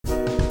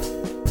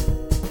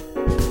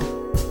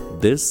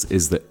This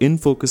is the In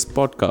Focus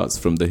podcast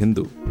from The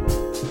Hindu.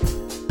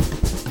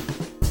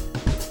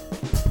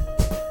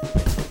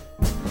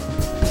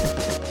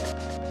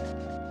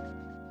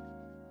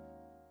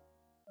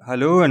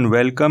 Hello and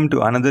welcome to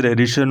another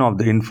edition of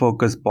the In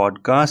Focus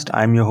podcast.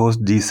 I'm your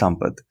host G.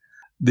 Sampath.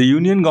 The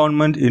Union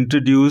government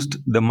introduced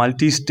the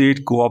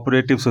Multi-state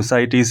Cooperative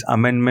Societies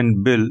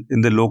Amendment Bill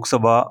in the Lok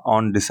Sabha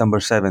on December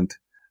 7th.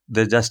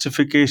 The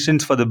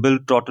justifications for the bill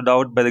trotted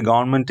out by the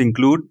government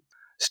include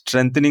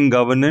strengthening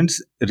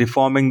governance,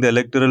 reforming the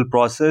electoral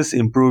process,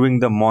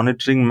 improving the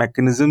monitoring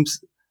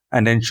mechanisms,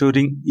 and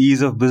ensuring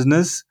ease of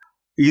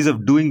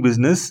doing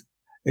business,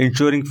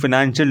 ensuring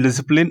financial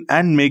discipline,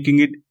 and making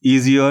it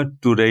easier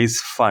to raise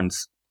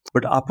funds.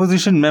 But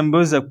opposition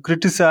members have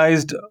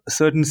criticized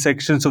certain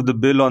sections of the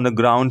bill on the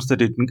grounds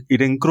that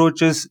it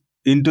encroaches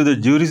into the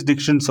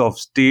jurisdictions of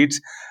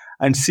states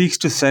and seeks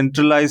to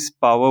centralize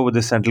power with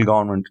the central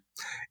government.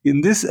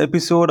 In this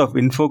episode of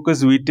In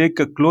Focus, we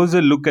take a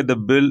closer look at the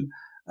bill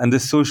and the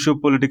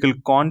socio-political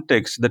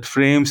context that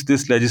frames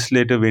this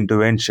legislative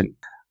intervention.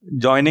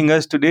 Joining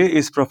us today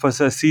is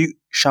Professor C.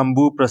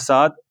 Shambhu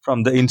Prasad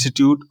from the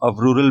Institute of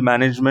Rural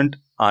Management,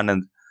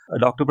 Anand.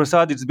 Dr.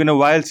 Prasad, it's been a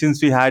while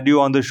since we had you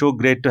on the show.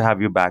 Great to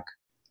have you back.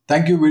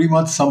 Thank you very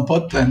much,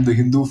 Sampath and The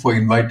Hindu, for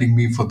inviting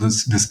me for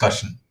this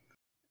discussion.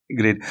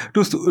 Great.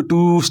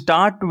 To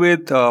start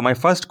with, my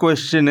first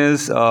question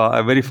is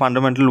a very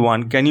fundamental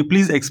one. Can you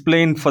please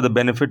explain for the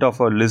benefit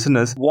of our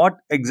listeners what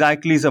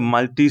exactly is a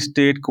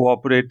multi-state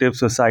cooperative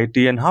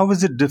society and how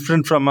is it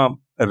different from a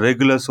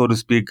regular, so to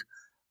speak,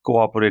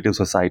 cooperative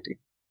society?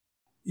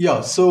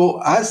 Yeah,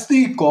 so as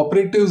the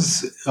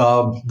cooperatives,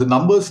 the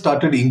numbers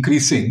started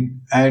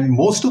increasing and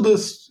most of the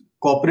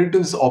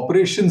cooperatives'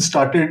 operations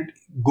started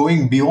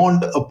going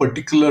beyond a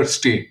particular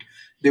state.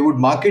 They would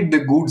market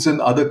their goods in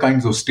other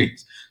kinds of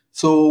states.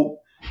 So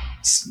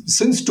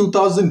since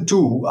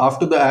 2002,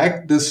 after the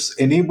act, this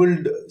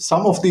enabled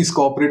some of these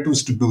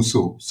cooperatives to do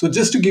so. So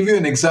just to give you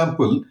an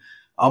example,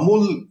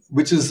 Amul,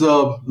 which is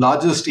the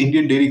largest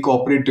Indian dairy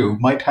cooperative,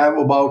 might have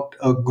about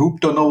a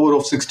group turnover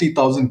of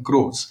 60,000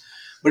 crores.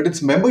 But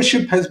its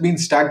membership has been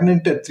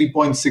stagnant at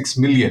 3.6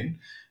 million,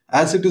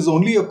 as it is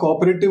only a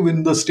cooperative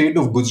in the state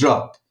of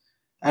Gujarat.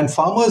 And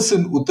farmers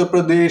in Uttar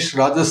Pradesh,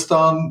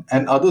 Rajasthan,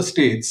 and other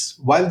states,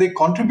 while they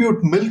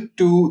contribute milk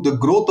to the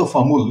growth of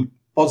Amul,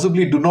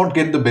 possibly do not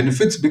get the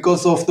benefits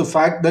because of the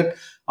fact that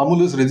Amul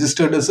is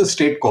registered as a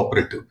state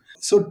cooperative.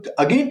 So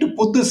again, to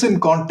put this in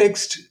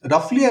context,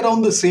 roughly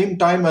around the same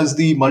time as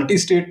the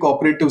Multi-state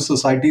Cooperative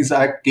Societies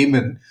Act came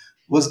in,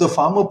 was the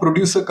Farmer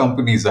Producer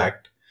Companies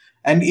Act.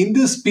 And in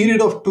this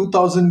period of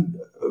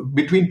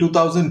between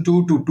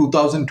 2002 to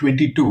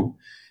 2022,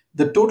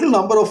 the total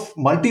number of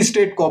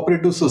multi-state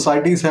cooperative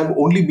societies have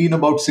only been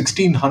about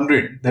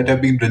 1,600 that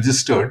have been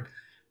registered.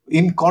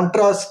 In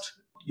contrast,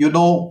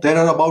 there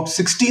are about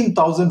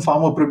 16,000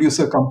 farmer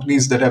producer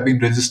companies that have been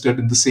registered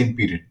in the same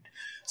period.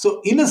 So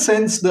in a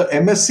sense, the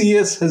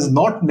MSCS has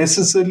not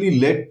necessarily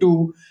led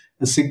to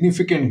a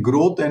significant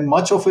growth, and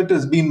much of it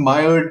has been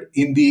mired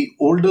in the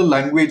older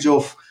language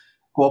of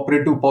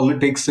cooperative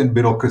politics and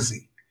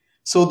bureaucracy.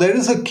 So there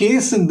is a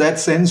case in that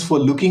sense for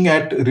looking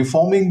at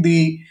reforming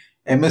the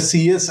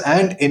MSCS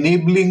and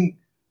enabling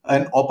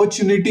an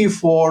opportunity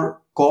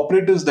for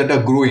cooperatives that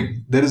are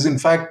growing. There is in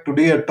fact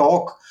today a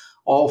talk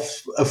of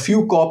a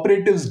few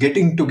cooperatives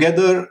getting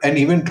together and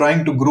even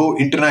trying to grow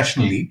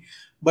internationally.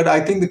 But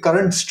I think the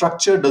current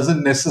structure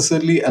doesn't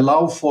necessarily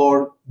allow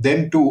for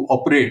them to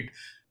operate.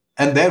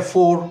 And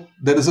therefore,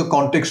 there is a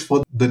context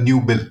for the new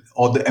bill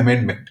or the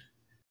amendment.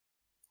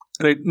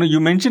 Right. Now, you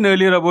mentioned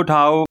earlier about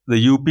how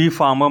the UP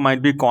farmer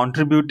might be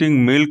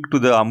contributing milk to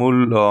the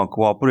Amul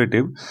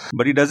cooperative,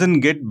 but he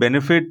doesn't get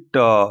benefit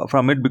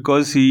from it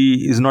because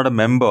he is not a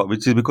member,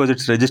 which is because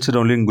it's registered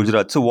only in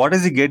Gujarat. So what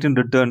does he get in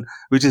return,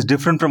 which is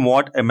different from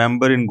what a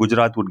member in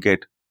Gujarat would get?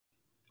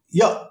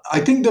 Yeah,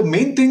 I think the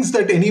main things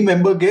that any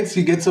member gets,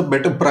 he gets a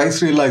better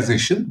price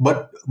realization.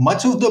 But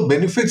much of the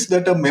benefits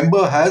that a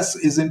member has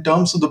is in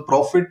terms of the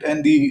profit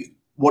and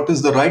what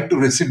is the right to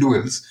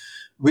residuals,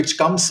 which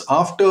comes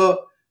after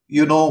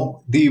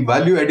the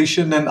value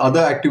addition and other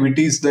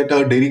activities that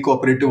a dairy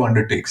cooperative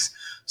undertakes.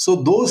 So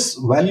those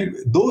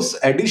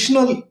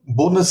additional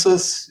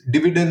bonuses,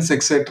 dividends,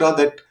 etc.,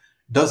 that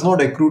does not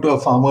accrue to a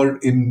farmer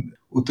in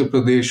Uttar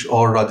Pradesh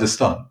or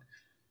Rajasthan.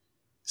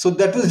 So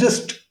that was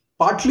just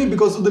partly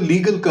because of the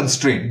legal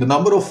constraint. The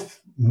number of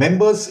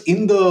members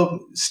in the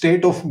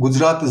state of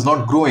Gujarat is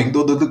not growing,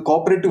 though the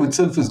cooperative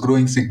itself is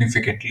growing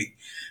significantly.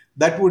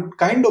 That would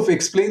kind of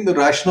explain the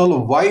rationale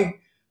of why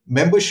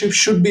membership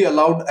should be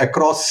allowed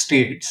across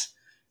states.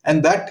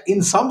 And that,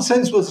 in some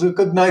sense, was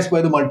recognized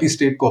by the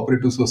multi-state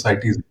cooperative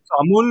societies.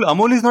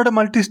 Amul is not a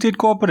multi-state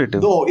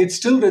cooperative. No, it's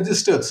still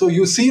registered. So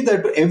you see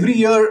that every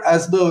year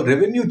as the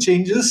revenue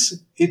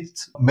changes,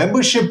 its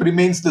membership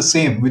remains the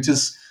same, which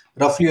is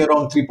roughly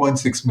around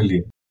 3.6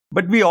 million.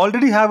 But we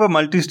already have a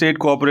multi-state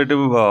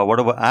cooperative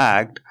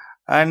act.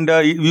 And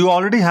you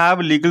already have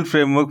a legal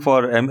framework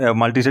for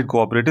multi-state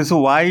cooperative. So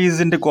why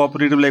isn't a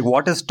cooperative, like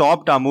what has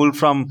stopped Amul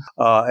from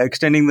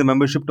extending the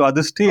membership to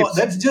other states?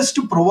 That's just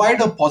to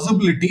provide a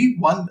possibility.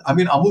 One, I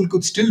mean, Amul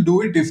could still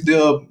do it if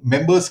the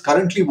members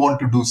currently want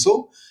to do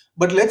so.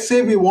 But let's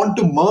say we want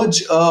to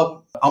merge,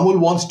 Amul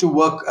wants to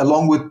work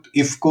along with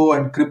IFCO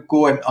and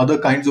CRIPCO and other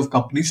kinds of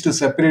companies to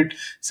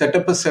set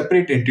up a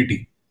separate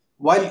entity.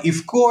 While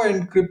IFCO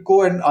and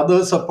CRIPCO and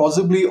others are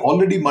possibly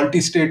already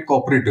multi-state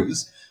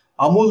cooperatives,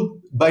 Amul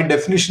by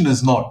definition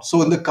is not.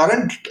 So in the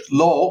current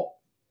law,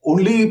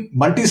 only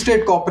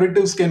multi-state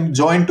cooperatives can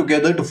join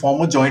together to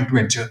form a joint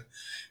venture.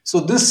 So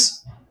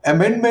this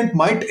amendment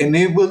might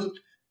enable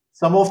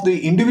some of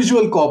the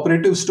individual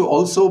cooperatives to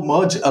also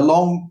merge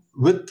along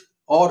with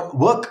or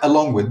work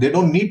along with. They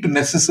don't need to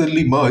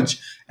necessarily merge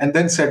and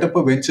then set up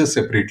a venture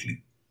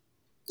separately.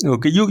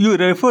 Okay, you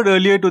referred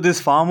earlier to this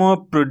farmer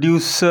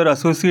producer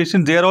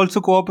association. They are also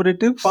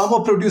cooperatives? Farmer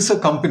producer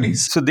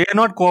companies. So they are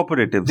not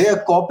cooperatives? They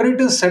are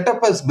cooperatives set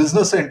up as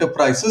business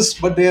enterprises,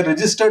 but they are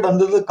registered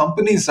under the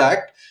Companies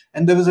Act.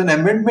 And there was an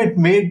amendment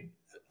made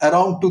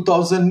around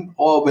 2000,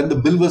 or when the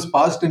bill was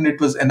passed, and it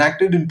was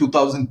enacted in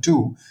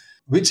 2002,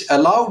 which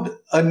allowed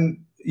a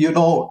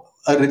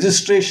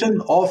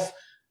registration of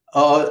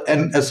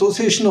an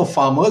association of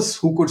farmers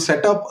who could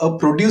set up a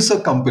producer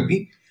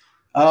company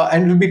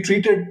and will be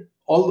treated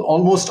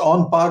almost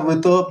on par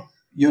with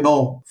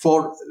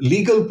for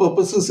legal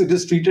purposes, it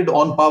is treated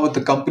on par with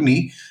the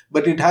company,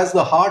 but it has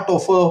the heart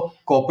of a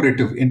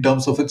cooperative in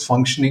terms of its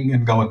functioning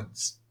and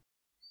governance.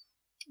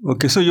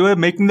 Okay, so you were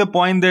making the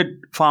point that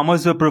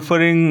farmers were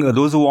preferring,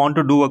 those who want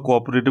to do a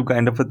cooperative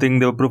kind of a thing,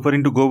 they were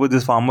preferring to go with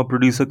this farmer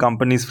producer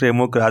companies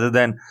framework rather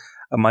than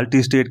a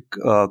multi-state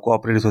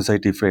cooperative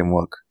society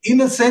framework. In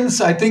a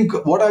sense, I think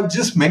what I was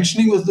just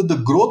mentioning was that the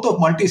growth of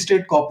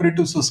multi-state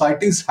cooperative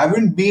societies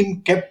haven't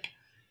been kept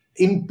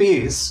in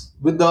pace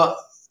with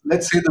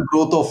let's say, the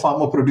growth of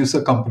farmer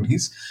producer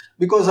companies,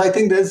 because I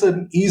think there's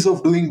an ease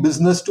of doing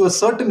business to a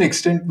certain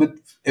extent with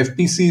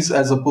FPCs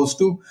as opposed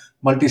to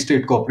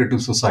multi-state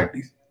cooperative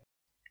societies.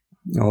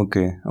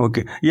 Okay.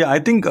 Yeah, I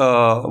think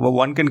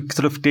one can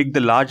sort of take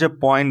the larger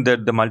point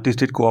that the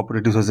multi-state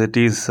cooperative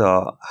societies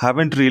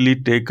haven't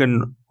really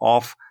taken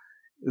off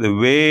the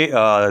way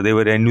they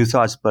were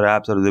envisaged,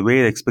 perhaps, or the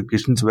way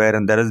expectations were,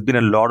 and there has been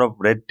a lot of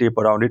red tape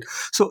around it.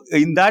 So,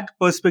 in that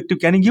perspective,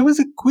 can you give us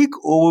a quick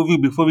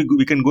overview before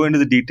we can go into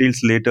the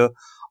details later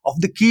of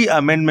the key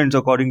amendments,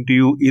 according to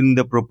you, in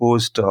the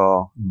proposed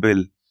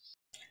bill?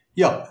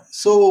 Yeah.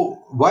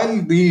 So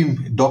while the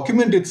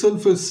document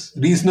itself is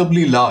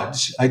reasonably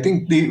large, I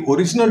think the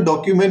original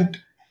document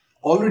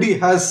already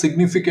has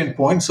significant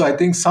points. So I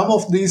think some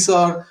of these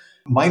are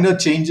minor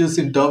changes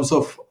in terms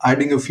of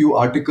adding a few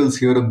articles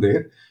here and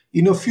there.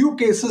 In a few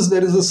cases,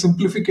 there is a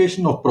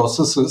simplification of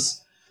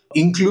processes,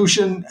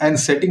 inclusion and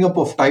setting up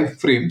of time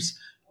frames.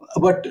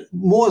 But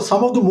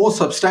some of the more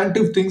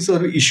substantive things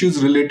are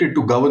issues related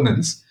to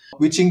governance,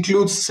 which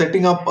includes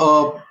setting up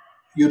a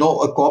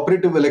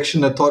cooperative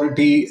election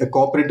authority, a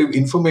cooperative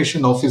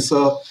information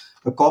officer,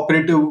 a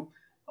cooperative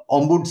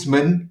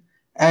ombudsman,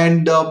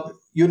 and a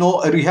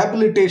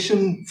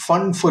rehabilitation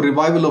fund for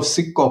revival of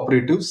sick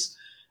cooperatives.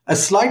 A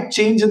slight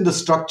change in the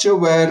structure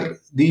where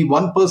the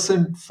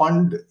 1%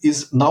 fund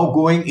is now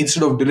going,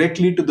 instead of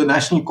directly to the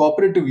National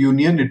Cooperative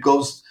Union, it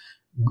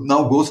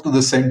now goes to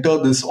the center.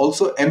 This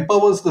also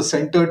empowers the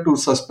center to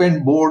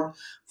suspend board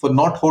for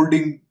not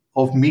holding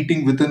of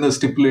meeting within a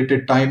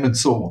stipulated time and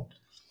so on.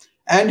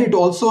 And it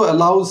also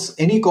allows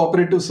any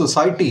cooperative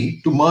society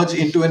to merge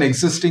into an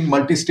existing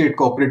multi-state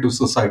cooperative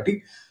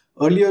society.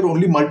 Earlier,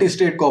 only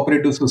multi-state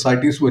cooperative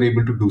societies were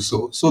able to do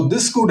so. So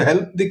this could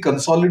help the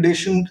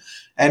consolidation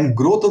and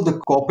growth of the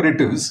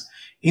cooperatives,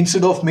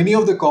 instead of many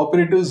of the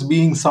cooperatives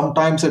being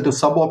sometimes at a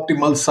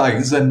suboptimal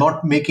size and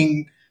not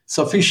making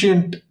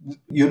sufficient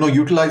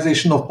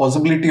utilization of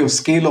possibility of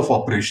scale of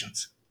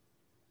operations.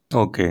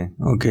 Okay.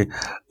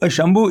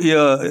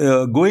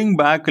 Shambhu, going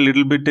back a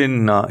little bit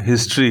in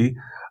history,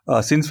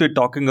 since we're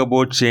talking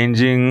about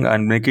changing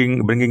and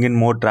bringing in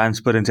more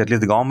transparency, at least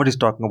the government is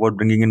talking about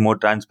bringing in more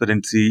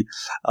transparency,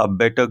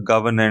 better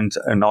governance,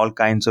 and all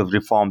kinds of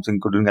reforms,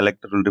 including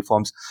electoral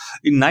reforms.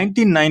 In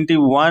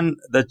 1991,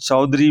 the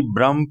Chaudhry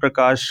Brahm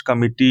Prakash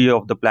Committee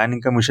of the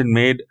Planning Commission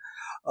made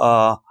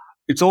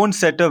its own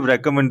set of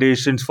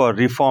recommendations for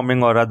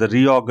reforming, or rather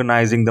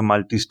reorganizing, the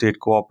multi-state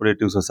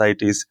cooperative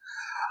societies.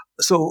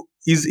 So,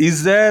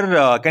 is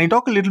there? Can you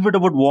talk a little bit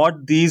about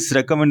what these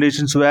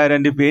recommendations were,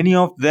 and if any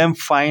of them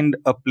find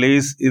a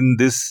place in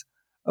this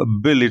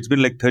bill? It's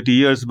been like 30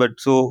 years, but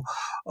so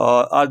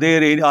are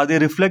they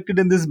reflected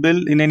in this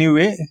bill in any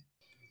way?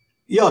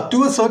 Yeah,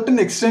 to a certain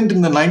extent,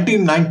 in the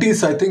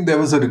 1990s, I think there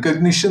was a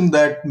recognition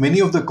that many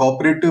of the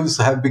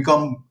cooperatives have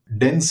become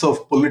dens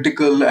of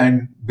political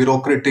and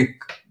bureaucratic,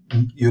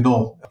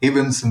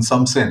 havens in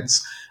some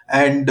sense,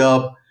 and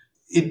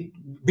it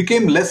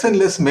became less and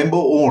less member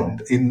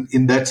owned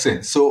in that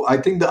sense. So I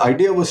think the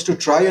idea was to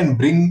try and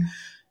bring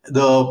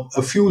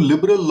a few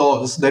liberal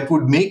laws that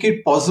would make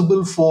it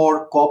possible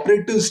for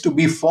cooperatives to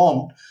be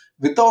formed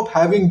without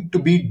having to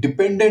be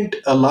dependent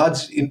to a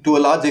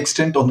large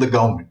extent on the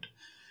government.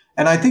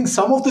 And I think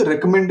some of the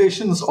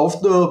recommendations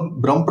of the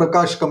Brahm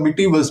Prakash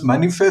committee was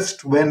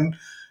manifest when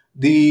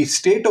the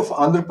state of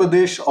Andhra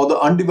Pradesh, or the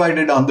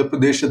undivided Andhra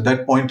Pradesh at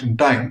that point in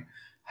time,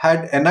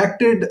 had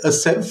enacted a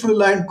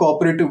Self-Reliant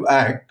Cooperative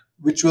Act,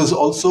 which was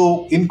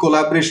also in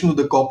collaboration with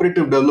the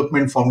Cooperative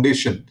Development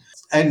Foundation.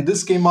 And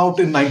this came out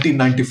in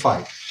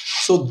 1995.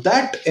 So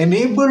that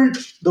enabled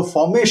the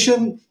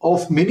formation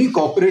of many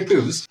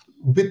cooperatives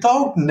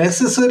without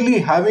necessarily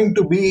having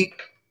to be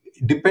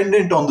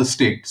dependent on the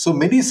state. So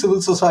many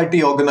civil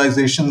society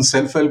organizations,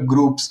 self-help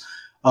groups,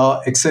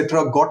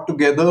 etc., got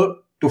together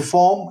to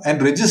form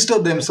and register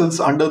themselves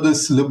under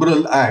this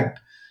liberal act.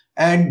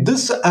 And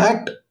this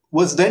act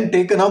was then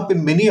taken up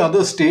in many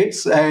other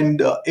states,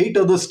 and 8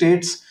 other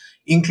states,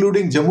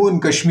 including Jammu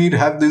and Kashmir,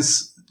 have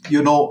this,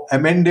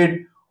 amended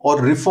or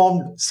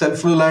reformed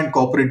self-reliant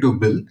cooperative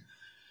bill.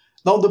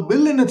 Now, the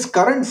bill in its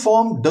current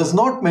form does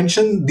not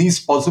mention these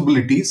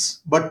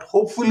possibilities, but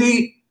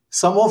hopefully,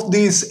 some of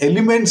these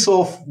elements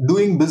of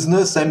doing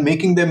business and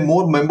making them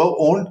more member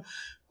owned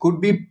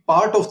could be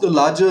part of the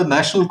larger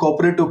national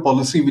cooperative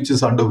policy which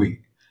is underway.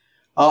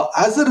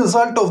 As a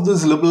result of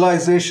this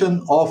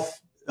liberalization of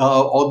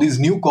or these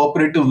new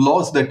cooperative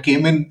laws that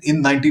came in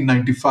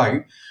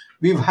 1995,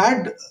 we've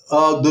had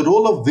the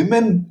role of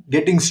women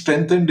getting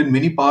strengthened in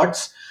many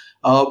parts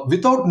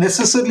without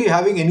necessarily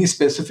having any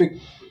specific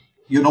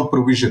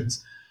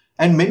provisions.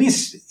 And many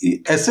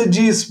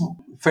SHGs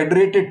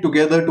federated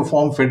together to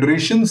form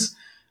federations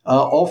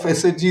of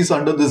SHGs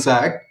under this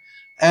act.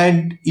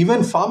 And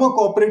even farmer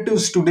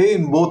cooperatives today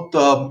in both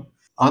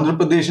Andhra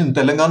Pradesh and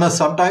Telangana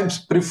sometimes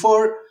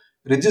prefer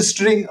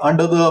registering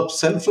under the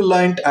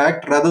Self-Reliant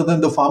Act rather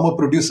than the Farmer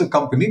Producer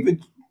Company,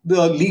 with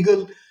the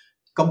legal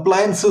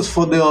compliances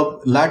for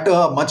the latter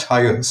are much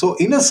higher. So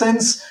in a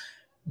sense,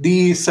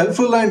 the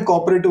Self-Reliant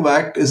Cooperative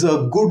Act is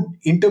a good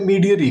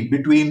intermediary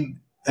between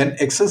an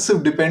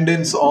excessive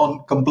dependence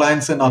on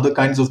compliance and other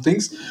kinds of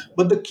things.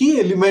 But the key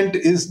element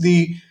is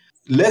the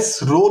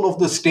less role of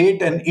the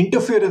state and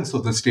interference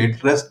of the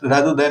state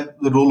rather than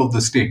the role of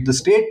the state. The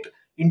state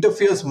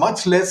interferes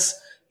much less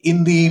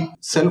in the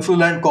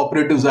Self-Reliant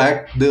Cooperatives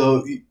Act.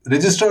 The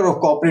Registrar of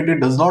Cooperative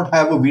does not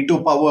have a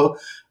veto power,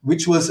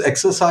 which was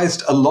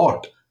exercised a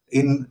lot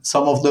in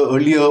some of the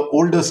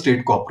older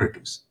state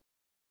cooperatives.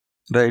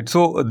 Right.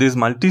 So this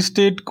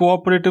multi-state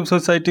cooperative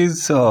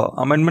societies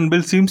amendment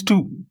bill seems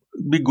to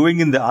be going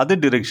in the other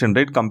direction,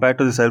 right? Compared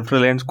to the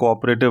Self-Reliance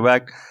Cooperative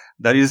Act,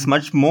 there is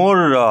much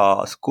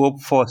more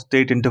scope for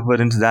state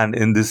interference than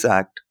in this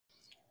act.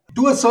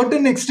 To a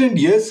certain extent,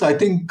 yes. I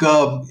think,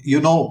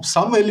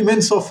 some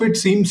elements of it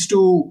seems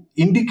to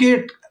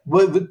indicate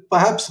with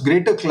perhaps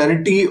greater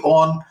clarity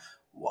on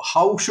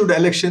how should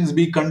elections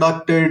be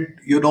conducted,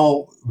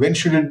 when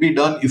should it be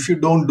done, if you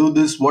don't do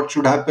this, what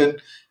should happen,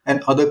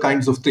 and other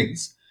kinds of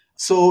things.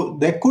 So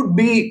there could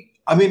be,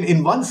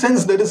 in one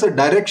sense, there is a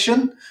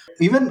direction.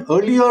 Even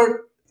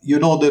earlier,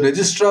 the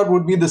registrar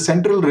would be the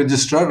central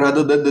registrar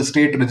rather than the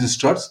state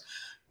registrars.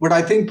 But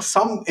I think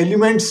some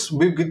elements,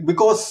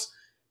 because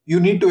you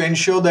need to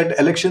ensure that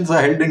elections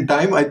are held in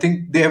time, I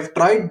think they have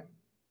tried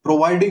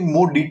providing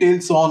more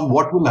details on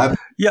what will happen.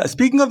 Yeah,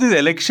 speaking of this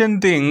election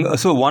thing,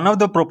 so one of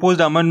the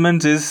proposed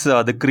amendments is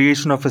the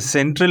creation of a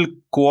central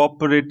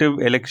cooperative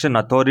election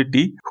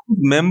authority.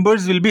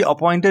 Members will be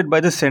appointed by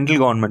the central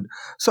government.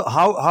 So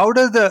how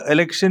does the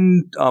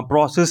election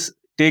process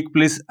take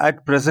place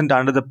at present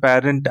under the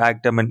parent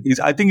act?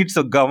 I think it's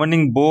a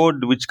governing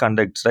board which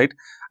conducts, right?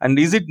 And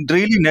is it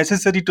really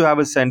necessary to have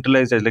a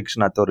centralized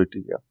election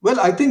authority here? Well,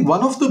 I think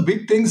one of the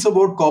big things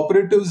about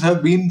cooperatives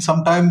have been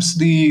sometimes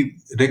the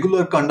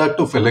regular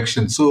conduct of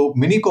elections. So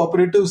many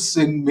cooperatives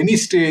in many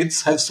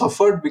states have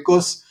suffered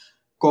because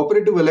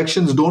cooperative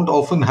elections don't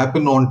often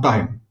happen on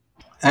time.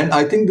 And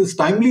I think this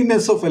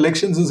timeliness of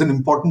elections is an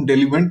important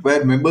element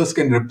where members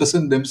can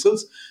represent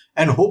themselves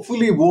and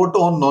hopefully vote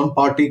on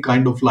non-party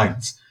kind of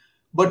lines.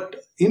 But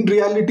in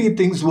reality,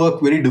 things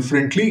work very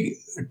differently.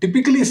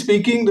 Typically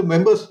speaking,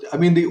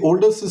 the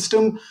older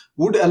system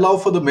would allow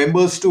for the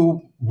members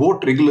to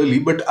vote regularly.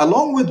 But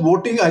along with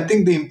voting, I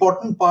think the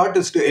important part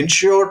is to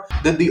ensure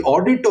that the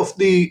audit of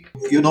the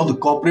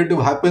cooperative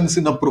happens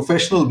in a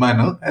professional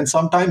manner. And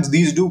sometimes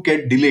these do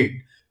get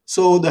delayed.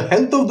 So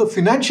the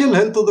financial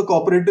health of the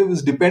cooperative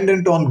is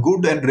dependent on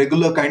good and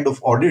regular kind of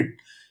audit.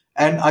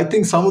 And I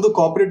think some of the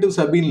cooperatives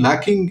have been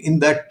lacking in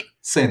that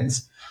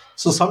sense.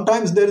 So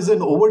sometimes there is an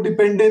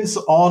overdependence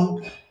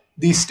on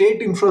the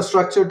state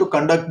infrastructure to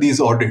conduct these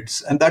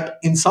audits. And that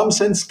in some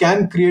sense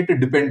can create a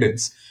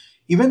dependence.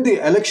 Even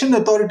the election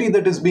authority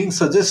that is being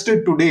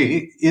suggested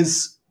today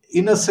is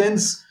in a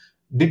sense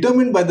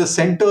determined by the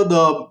center.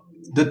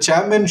 The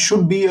chairman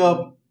should be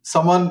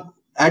someone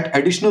at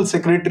additional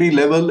secretary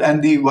level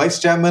and the vice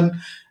chairman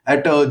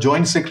at a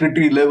joint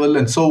secretary level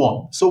and so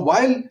on. So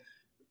while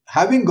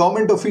having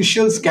government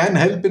officials can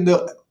help in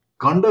the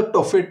conduct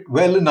of it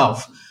well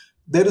enough,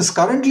 there is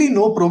currently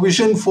no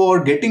provision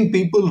for getting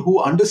people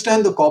who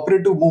understand the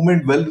cooperative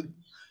movement well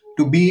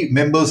to be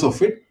members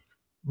of it.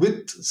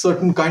 with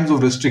certain kinds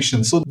of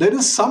restrictions. So there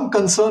is some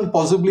concern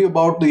possibly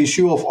about the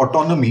issue of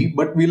autonomy,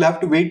 but we'll have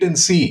to wait and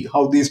see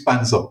how these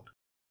pans out.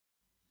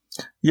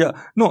 Yeah,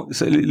 no,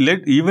 so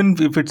even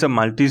if it's a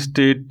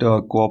multi-state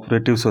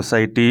cooperative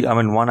society, I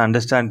mean, one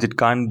understands it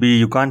can't be,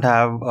 you can't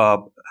have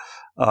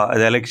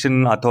the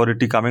election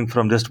authority coming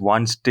from just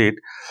one state.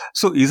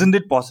 So isn't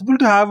it possible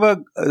to have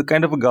a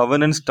kind of a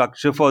governance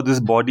structure for this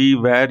body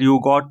where you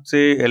got,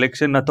 say,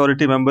 election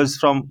authority members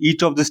from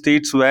each of the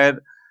states where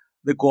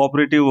the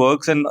cooperative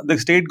works, and the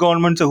state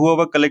governments or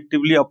whoever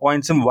collectively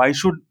appoints him? Why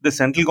should the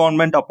central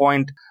government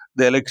appoint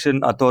the election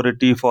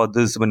authority for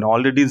this when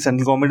already the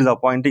central government is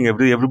appointing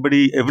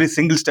every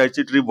single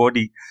statutory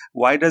body?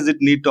 Why does it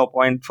need to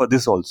appoint for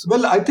this also?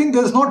 Well, I think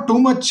there's not too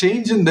much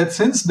change in that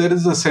sense. There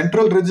is a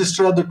central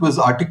registrar that was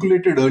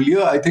articulated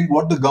earlier. I think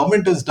what the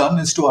government has done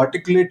is to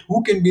articulate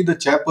who can be the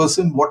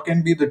chairperson, what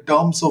can be the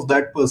terms of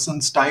that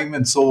person's time,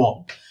 and so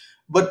on.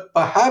 But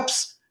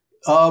perhaps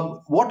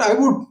what I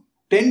would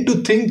tend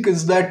to think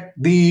is that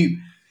the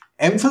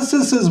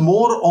emphasis is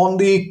more on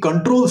the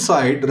control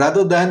side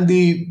rather than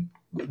the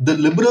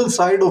liberal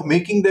side of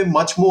making them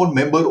much more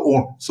member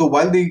owned. So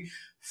while the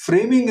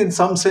framing in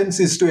some sense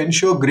is to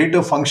ensure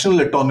greater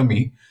functional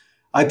autonomy,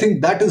 I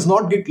think that is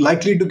not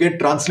likely to get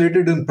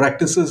translated in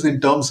practices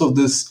in terms of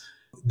the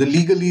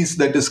legalese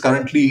that is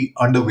currently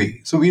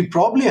underway. So we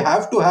probably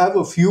have to have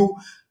a few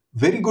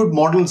very good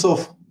models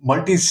of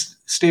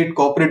multi-state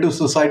cooperative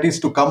societies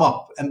to come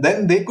up, and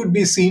then they could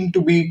be seen to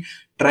be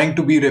trying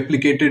to be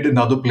replicated in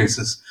other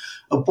places.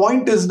 A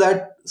point is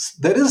that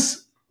there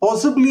is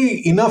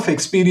possibly enough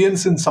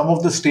experience in some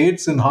of the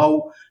states in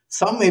how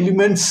some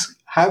elements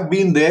have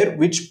been there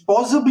which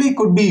possibly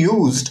could be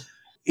used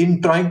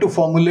in trying to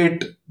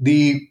formulate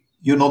the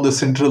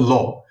central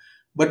law.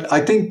 But I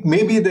think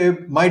maybe they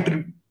might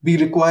be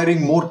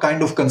requiring more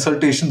kind of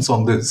consultations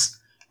on this.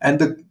 And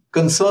the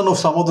concern of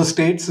some of the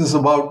states is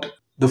about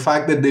the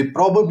fact that they've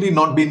probably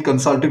not been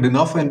consulted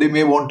enough, and they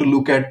may want to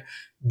look at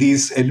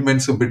these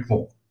elements a bit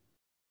more.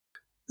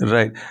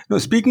 Right. Now,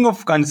 speaking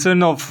of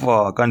concerns of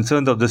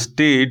the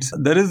states,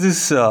 there is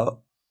this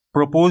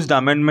proposed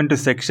amendment to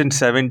Section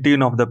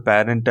 17 of the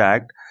Parent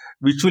Act,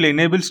 which will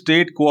enable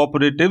state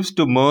cooperatives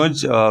to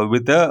merge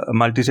with a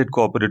multi-state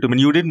cooperative. And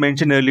you did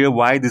mention earlier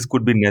why this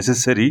could be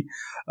necessary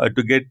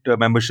to get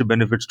membership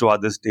benefits to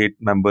other state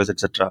members,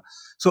 etc.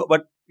 So,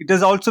 but it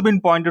has also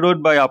been pointed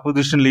out by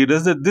opposition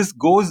leaders that this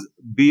goes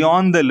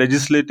beyond the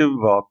legislative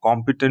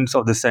competence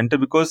of the center,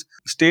 because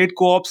state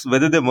co-ops,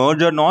 whether they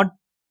merge or not,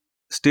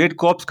 state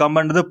co-ops come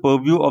under the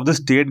purview of the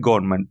state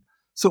government.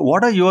 So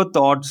what are your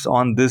thoughts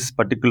on this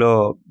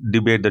particular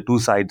debate, the two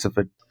sides of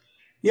it?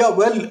 Yeah,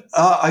 well,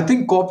 I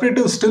think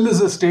cooperative still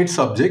is a state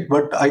subject,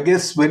 but I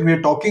guess when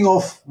we're talking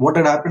of what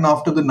had happened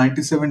after the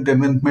 97th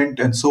Amendment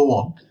and so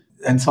on,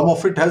 and some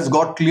of it has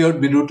got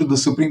cleared due to the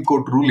Supreme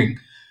Court ruling.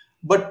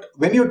 But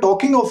when you're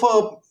talking of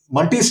a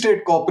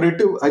multi-state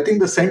cooperative, I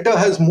think the center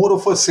has more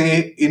of a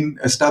say in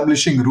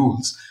establishing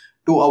rules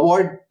to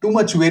avoid too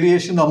much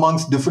variation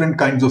amongst different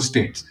kinds of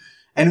states.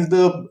 And if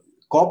the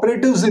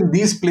cooperatives in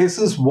these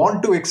places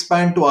want to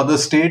expand to other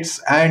states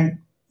and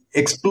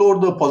explore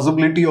the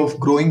possibility of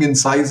growing in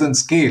size and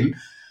scale,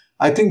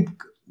 I think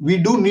we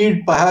do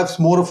need perhaps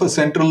more of a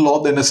central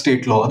law than a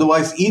state law.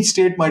 Otherwise, each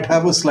state might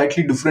have a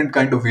slightly different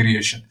kind of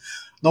variation.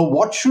 Now,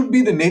 what should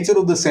be the nature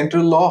of the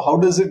central law? How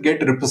does it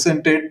get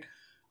represented?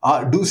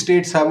 Do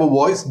states have a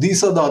voice?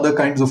 These are the other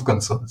kinds of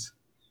concerns.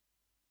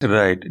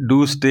 Right.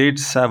 Do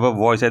states have a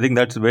voice? I think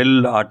that's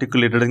well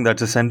articulated. I think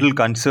that's a central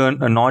concern,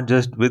 not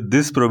just with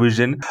this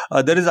provision.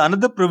 There is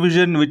another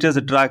provision which has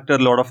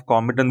attracted a lot of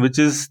comment, and which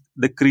is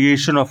the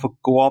creation of a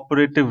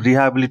cooperative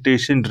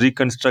rehabilitation,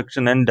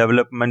 reconstruction, and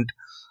development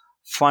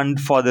fund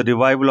for the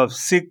revival of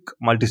sick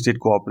multi-state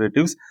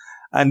cooperatives.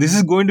 And this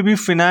is going to be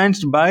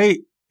financed by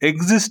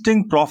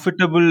existing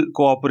profitable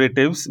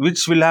cooperatives,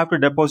 which will have to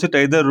deposit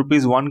either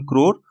rupees 1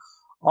 crore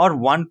or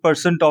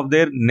 1% of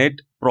their net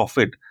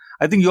profit.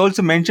 I think you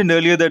also mentioned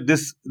earlier that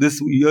this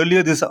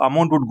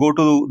amount would go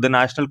to the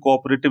National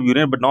Cooperative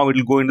Union, but now it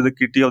will go into the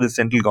kitty of the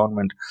central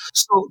government.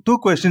 So, two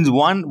questions.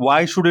 One,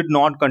 why should it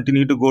not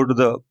continue to go to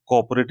the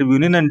cooperative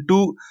union? And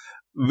two,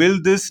 will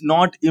this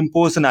not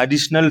impose an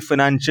additional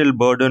financial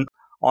burden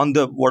on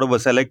the whatever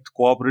select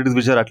cooperatives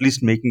which are at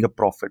least making a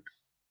profit?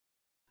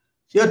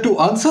 Yeah, to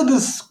answer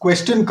this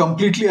question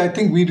completely, I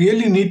think we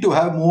really need to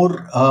have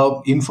more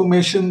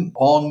information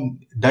on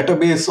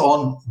database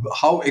on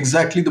how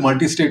exactly the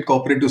multi-state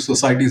cooperative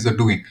societies are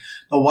doing.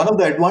 Now, one of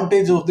the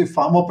advantages of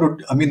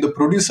the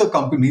producer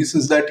companies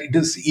is that it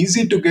is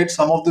easy to get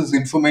some of this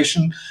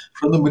information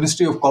from the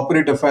Ministry of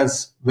Corporate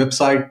Affairs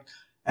website,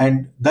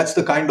 and that's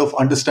the kind of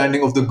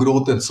understanding of the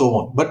growth and so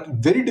on. But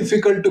very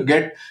difficult to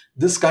get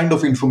this kind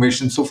of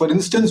information. So, for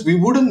instance, we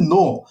wouldn't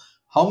know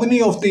how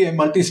many of the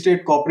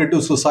multi-state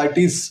cooperative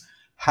societies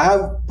have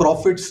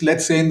profits,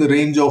 let's say, in the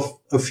range of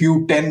a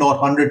few 10 or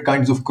 100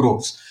 kinds of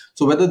crores.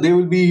 So whether they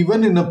will be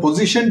even in a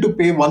position to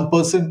pay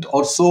 1%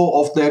 or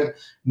so of their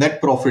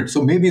net profit.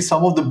 So maybe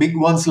some of the big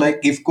ones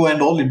like IFCO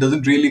and all, it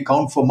doesn't really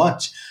count for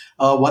much.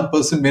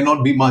 1% may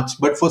not be much.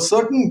 But for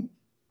certain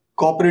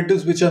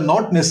cooperatives which are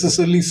not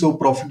necessarily so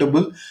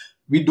profitable.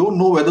 We don't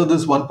know whether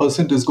this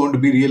 1% is going to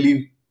be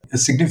really a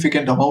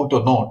significant amount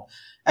or not,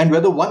 and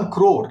whether 1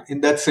 crore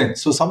in that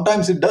sense. So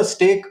sometimes it does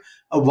take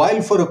a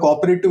while for a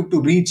cooperative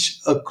to reach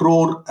a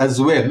crore as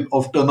well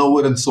of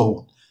turnover and so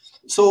on.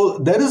 So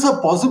there is a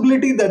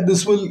possibility that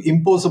this will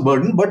impose a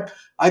burden. But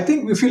I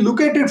think if you look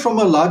at it from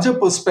a larger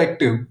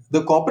perspective,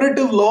 the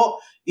cooperative law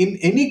in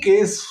any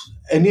case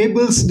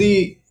enables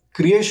the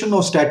creation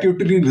of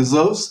statutory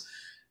reserves,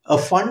 a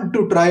fund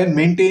to try and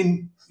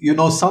maintain,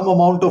 some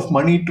amount of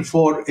money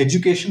for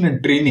education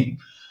and training.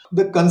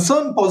 The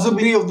concern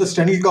possibly of the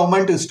central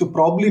government is to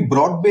probably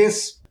broad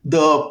base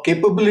the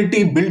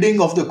capability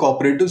building of the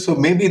cooperatives. So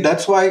maybe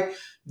that's why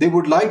they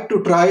would like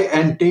to try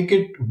and take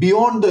it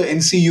beyond the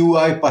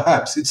NCUI,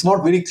 perhaps. It's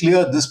not very clear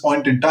at this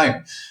point in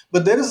time.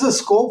 But there is a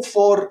scope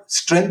for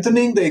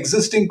strengthening the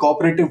existing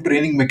cooperative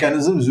training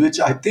mechanisms, which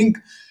I think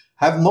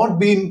have not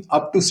been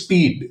up to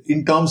speed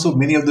in terms of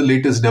many of the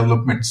latest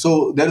developments.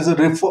 So there is a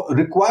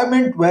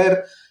requirement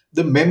where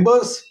the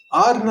members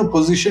are in a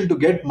position to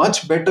get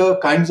much better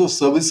kinds of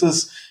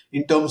services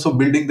in terms of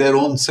building their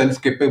own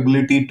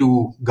self-capability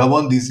to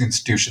govern these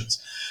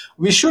institutions.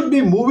 We should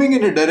be moving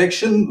in a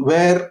direction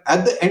where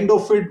at the end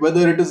of it,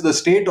 whether it is the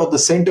state or the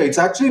center, it's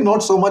actually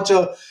not so much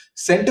a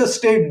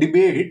center-state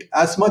debate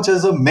as much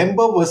as a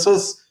member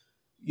versus,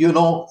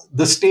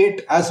 the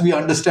state as we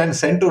understand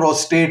center or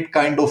state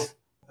kind of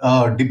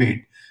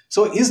debate.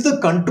 So is the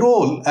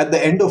control at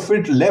the end of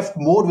it left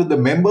more with the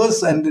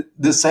members and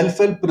the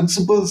self-help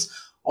principles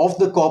of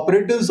the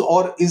cooperatives,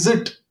 or is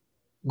it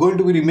going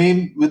to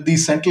remain with the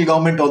central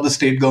government or the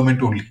state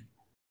government only?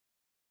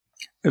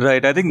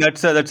 Right. I think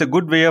that's a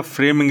good way of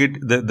framing it.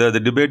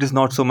 The debate is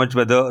not so much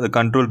whether the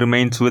control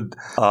remains with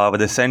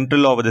the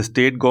central or with the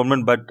state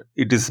government, but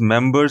it is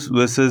members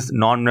versus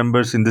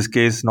non-members. In this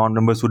case,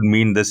 non-members would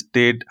mean the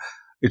state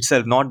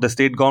itself, not the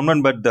state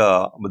government, but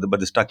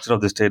the structure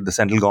of the state, the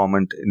central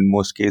government in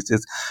most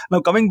cases. Now,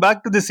 coming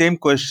back to the same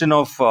question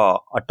of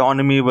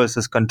autonomy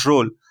versus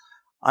control,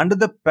 under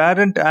the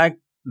Parent Act,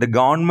 the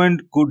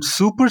government could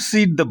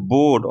supersede the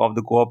board of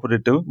the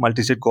cooperative,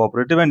 multi-state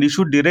cooperative, and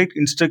issue direct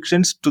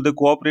instructions to the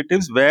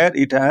cooperatives where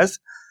it has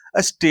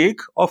a stake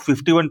of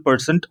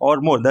 51%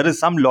 or more. There is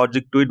some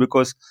logic to it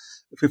because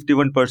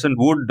 51%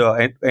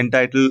 would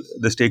entitle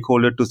the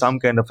stakeholder to some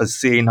kind of a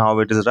say in how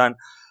it is run.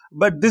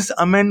 But this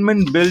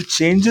amendment bill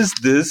changes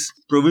this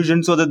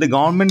provision so that the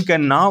government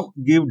can now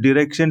give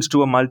directions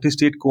to a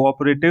multi-state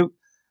cooperative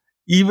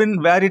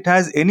even where it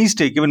has any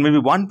stake, even maybe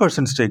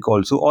 1% stake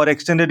also, or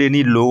extended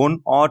any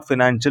loan or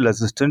financial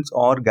assistance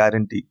or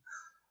guarantee.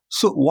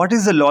 So what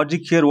is the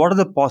logic here? What are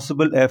the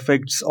possible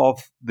effects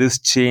of this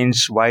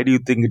change? Why do you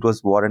think it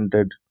was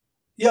warranted?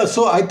 Yeah,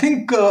 so I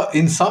think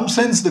in some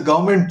sense, the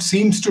government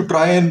seems to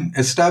try and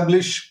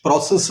establish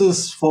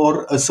processes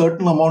for a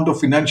certain amount of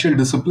financial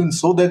discipline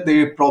so that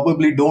they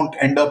probably don't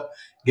end up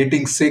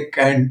getting sick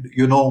and,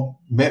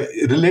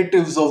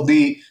 relatives of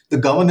the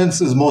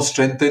governance is more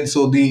strengthened.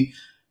 So the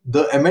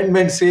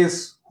amendment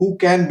says who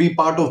can be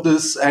part of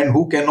this and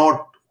who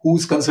cannot,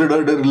 who's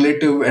considered a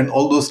relative and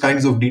all those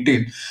kinds of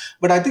detail.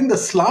 But I think the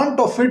slant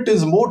of it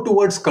is more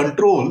towards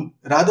control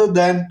rather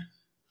than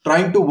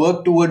trying to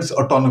work towards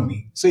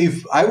autonomy. So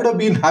if I would have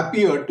been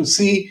happier to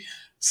see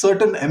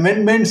certain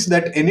amendments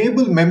that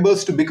enable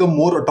members to become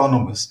more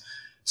autonomous.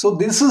 So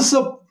this is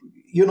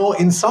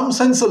in some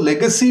sense, a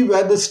legacy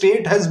where the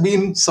state has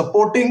been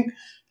supporting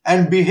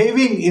and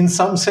behaving in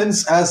some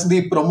sense as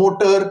the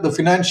promoter, the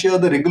financier,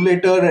 the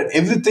regulator, and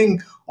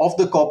everything of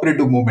the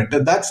cooperative movement.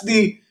 And that's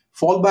the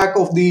fallback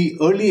of the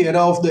early era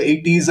of the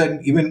 80s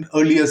and even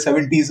earlier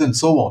 70s and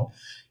so on.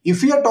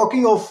 If we are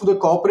talking of the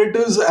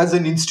cooperatives as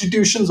an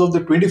institutions of the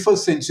 21st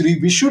century,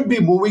 we should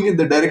be moving in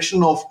the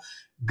direction of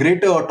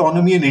greater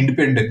autonomy and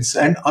independence.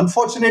 And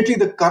unfortunately,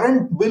 the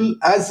current bill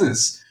as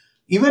is,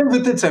 even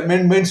with its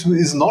amendments,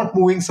 is not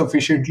moving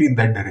sufficiently in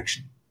that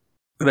direction.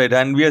 Right,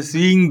 and we are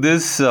seeing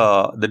this,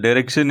 the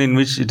direction in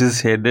which it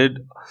is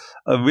headed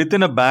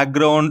within a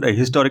background, a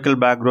historical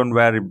background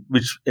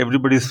which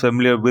everybody is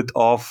familiar with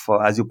of,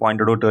 as you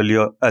pointed out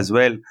earlier as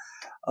well,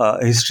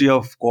 history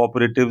of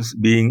cooperatives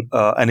being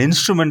an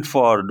instrument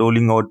for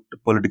doling out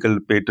political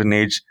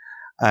patronage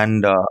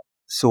and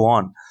so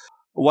on.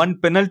 One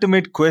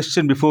penultimate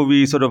question before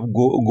we sort of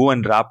go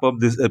and wrap up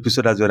this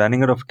episode as we're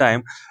running out of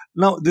time.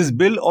 Now, this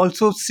bill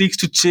also seeks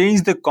to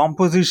change the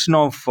composition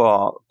of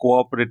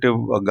cooperative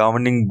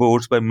governing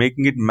boards by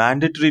making it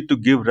mandatory to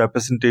give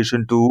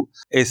representation to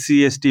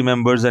SC/ST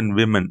members and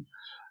women.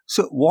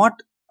 So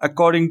what,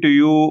 according to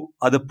you,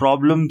 are the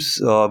problems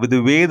with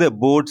the way the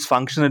boards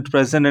function at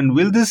present, and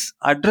will this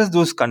address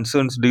those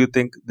concerns, do you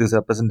think, this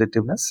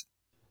representativeness?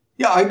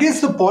 Yeah, I guess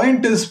the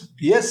point is,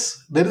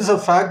 yes, there is a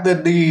fact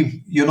that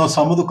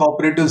some of the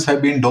cooperatives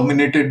have been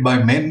dominated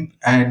by men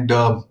and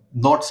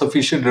not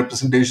sufficient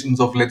representations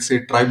of, let's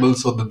say,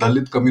 tribals or the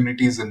Dalit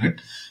communities in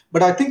it.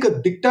 But I think a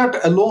diktat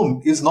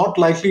alone is not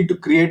likely to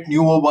create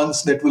newer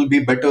ones that will be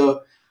better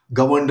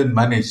governed and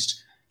managed.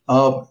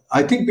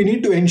 I think we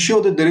need to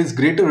ensure that there is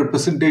greater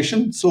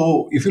representation.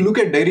 So if you look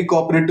at dairy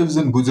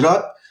cooperatives in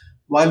Gujarat,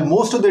 while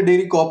most of the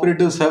dairy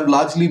cooperatives have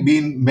largely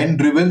been men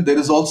driven, there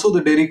is also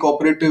the dairy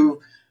cooperative,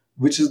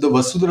 which is the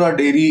Vasudhara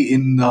Dairy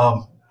in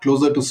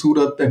closer to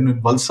Surat and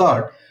in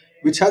Valsad,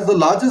 which has the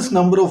largest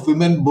number of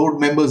women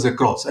board members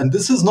across. And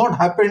this has not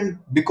happened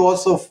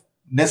because of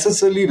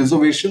necessarily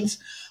reservations.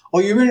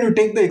 Or even you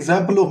take the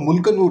example of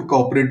Mulkanur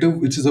Cooperative,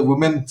 which is a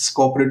women's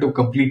cooperative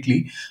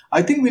completely.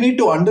 I think we need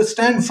to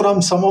understand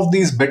from some of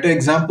these better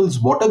examples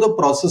what are the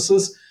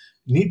processes,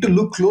 need to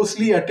look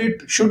closely at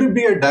it. Should it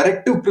be a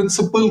directive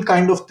principle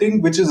kind of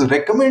thing, which is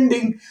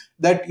recommending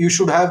that you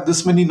should have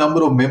this many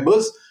number of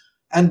members,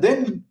 and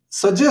then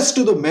suggest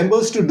to the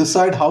members to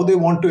decide how they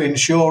want to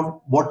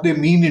ensure what they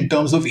mean in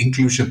terms of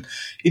inclusion.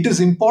 It is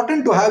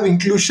important to have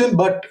inclusion,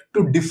 but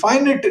to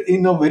define it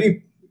in a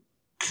very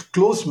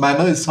close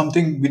manner is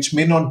something which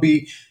may not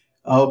be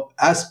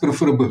as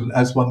preferable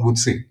as one would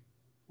say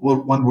or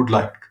one would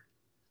like.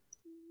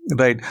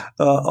 Right.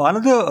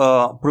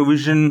 Another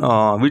provision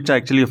which I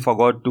actually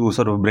forgot to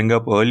sort of bring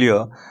up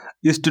earlier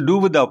is to do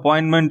with the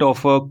appointment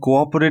of a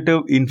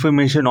cooperative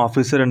information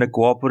officer and a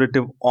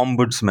cooperative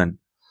ombudsman.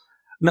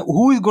 Now,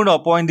 who is going to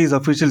appoint these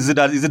officials?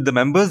 Is it the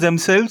members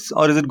themselves,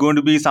 or is it going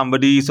to be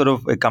somebody, sort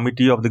of a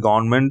committee of the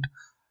government?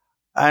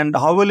 And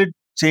how will it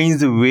change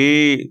the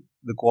way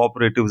the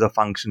cooperatives are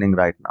functioning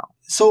right now?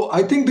 So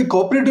I think the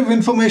cooperative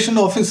information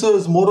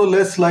officers, more or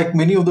less like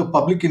many of the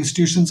public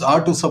institutions,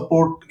 are to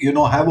support,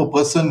 have a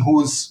person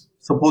who is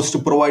supposed to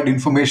provide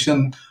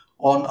information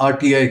on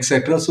RTI,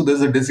 etc. So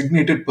there's a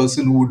designated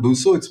person who would do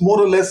so. It's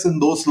more or less in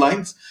those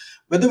lines.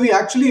 Whether we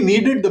actually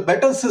needed, the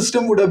better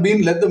system would have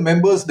been let the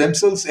members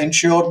themselves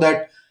ensure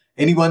that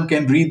anyone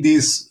can read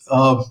these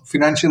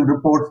financial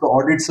reports, the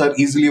audits are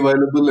easily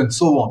available, and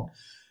so on.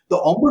 The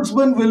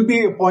ombudsman will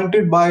be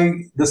appointed by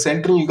the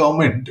central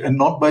government and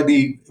not by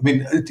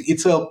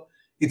it's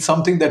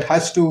something that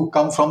has to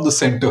come from the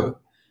center,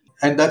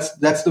 and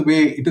that's the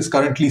way it is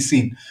currently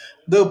seen.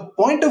 The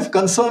point of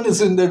concern is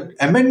in the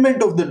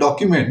amendment of the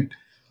document.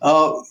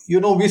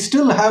 We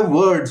still have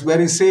words where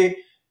you say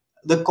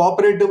the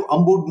cooperative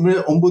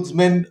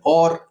ombudsman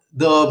or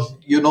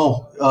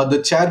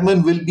the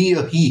chairman will be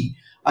a he.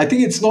 I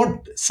think it's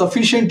not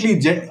sufficiently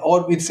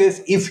or it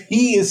says if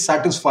he is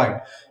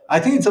satisfied. I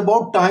think it's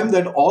about time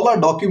that all our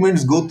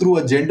documents go through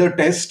a gender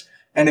test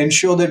and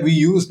ensure that we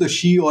use the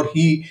she or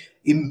he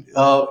in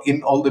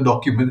all the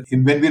documents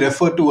when we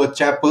refer to a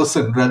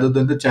chairperson rather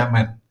than the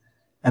chairman,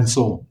 and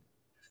so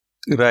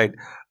on. Right.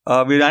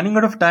 We're running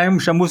out of time,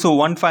 Shambhu. So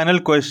one final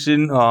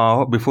question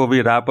before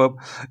we wrap up.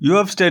 You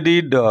have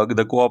studied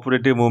the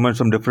cooperative movements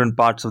from different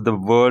parts of the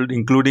world,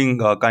 including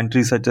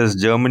countries such as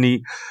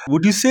Germany.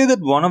 Would you say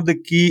that one of the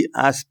key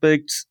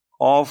aspects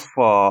of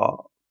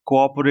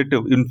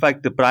cooperative, in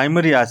fact, the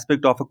primary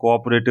aspect of a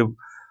cooperative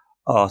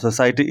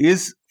society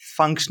is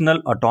functional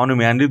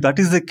autonomy? And if that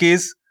is the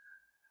case,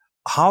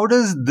 how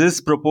does this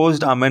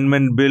proposed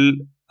amendment bill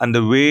and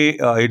the way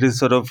it is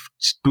sort of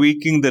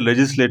tweaking the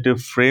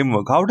legislative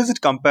framework, how does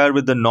it compare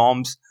with the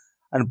norms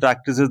and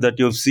practices that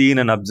you've seen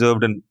and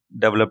observed in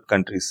developed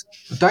countries?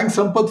 Thanks,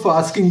 Sampath, for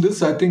asking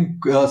this. I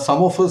think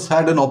some of us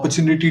had an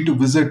opportunity to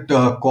visit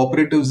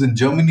cooperatives in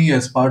Germany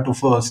as part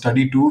of a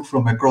study tour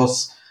from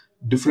across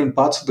different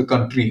parts of the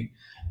country.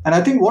 And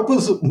I think what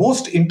was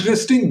most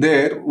interesting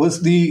there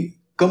was the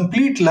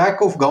complete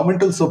lack of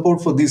governmental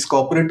support for these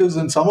cooperatives.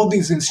 And some of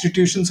these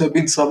institutions have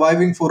been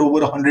surviving for over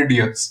 100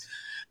 years.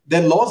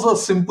 Their laws are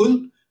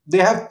simple. They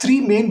have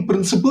three main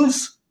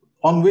principles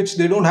on which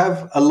they don't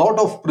have a lot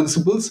of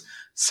principles: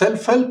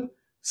 self-help,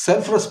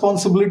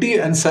 self-responsibility,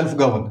 and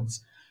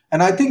self-governance.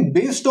 And I think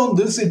based on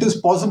this, it is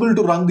possible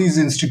to run these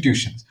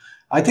institutions.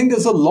 I think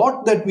there's a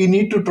lot that we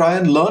need to try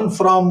and learn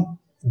from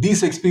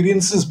these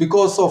experiences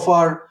because of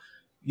our,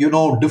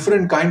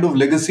 different kind of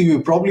legacy.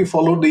 We probably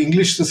followed the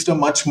English system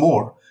much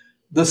more.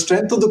 The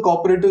strength of the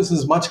cooperatives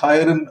is much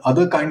higher in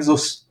other kinds of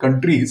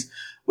countries.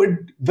 But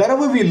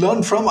wherever we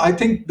learn from, I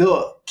think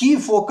the key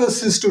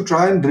focus is to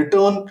try and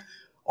return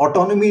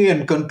autonomy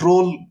and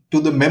control to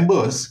the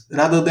members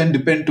rather than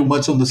depend too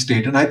much on the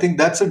state. And I think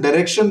that's a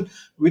direction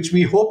which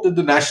we hope that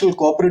the national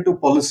cooperative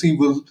policy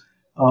will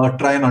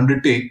try and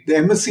undertake. The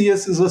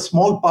MSCS is a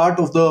small part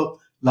of the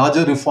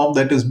larger reform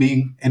that is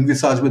being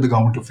envisaged by the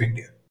government of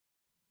India.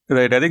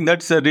 Right. I think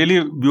that's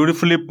really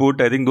beautifully put.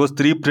 I think those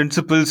three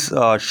principles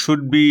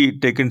should be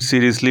taken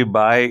seriously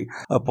by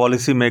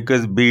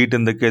policymakers, be it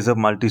in the case of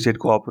multi-state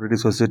cooperative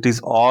societies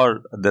or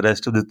the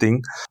rest of the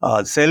thing.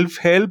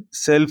 Self-help,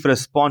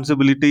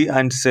 self-responsibility,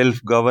 and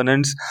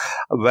self-governance,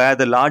 where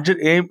the larger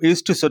aim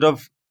is to sort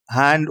of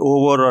hand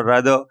over, or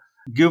rather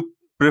give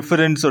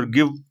preference or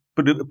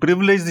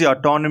privilege the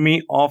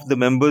autonomy of the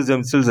members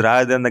themselves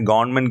rather than the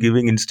government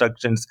giving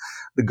instructions,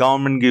 the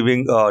government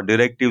giving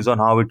directives on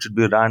how it should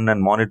be run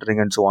and monitoring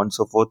and so on and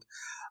so forth.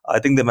 I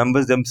think the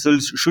members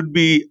themselves should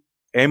be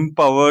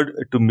empowered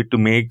to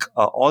make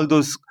all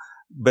those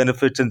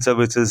benefits and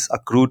services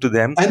accrue to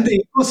them. And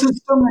the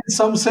ecosystem in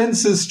some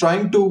sense is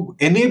trying to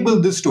enable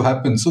this to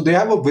happen. So they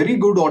have a very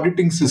good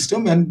auditing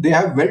system and they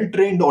have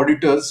well-trained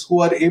auditors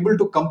who are able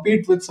to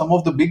compete with some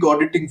of the big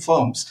auditing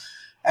firms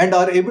and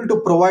are able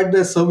to provide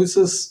their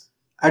services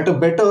at a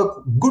better,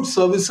 good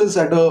services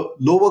at a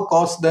lower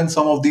cost than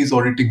some of these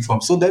auditing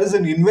firms. So there is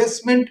an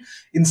investment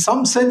in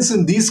some sense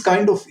in these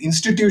kind of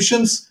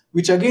institutions,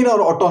 which again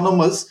are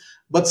autonomous,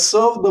 but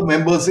serve the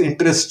members'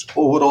 interest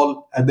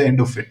overall at the end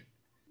of it.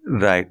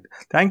 Right.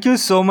 Thank you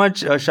so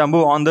much,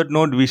 Shambhu. On that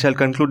note, we shall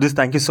conclude this.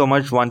 Thank you so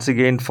much once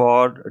again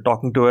for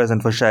talking to us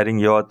and for sharing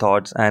your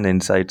thoughts and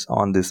insights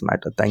on this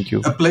matter. Thank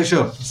you. A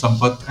pleasure,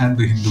 Sampath and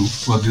the Hindu,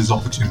 for this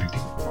opportunity.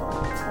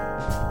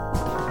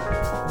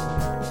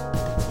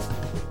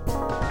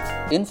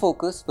 In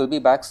Focus will be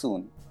back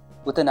soon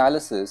with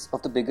analysis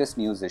of the biggest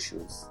news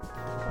issues.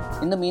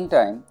 In the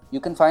meantime,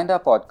 you can find our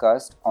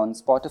podcast on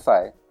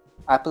Spotify,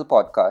 Apple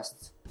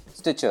Podcasts,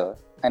 Stitcher,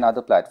 and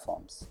other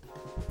platforms.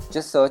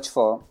 Just search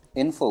for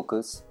In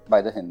Focus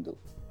by The Hindu.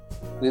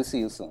 We'll see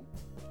you soon.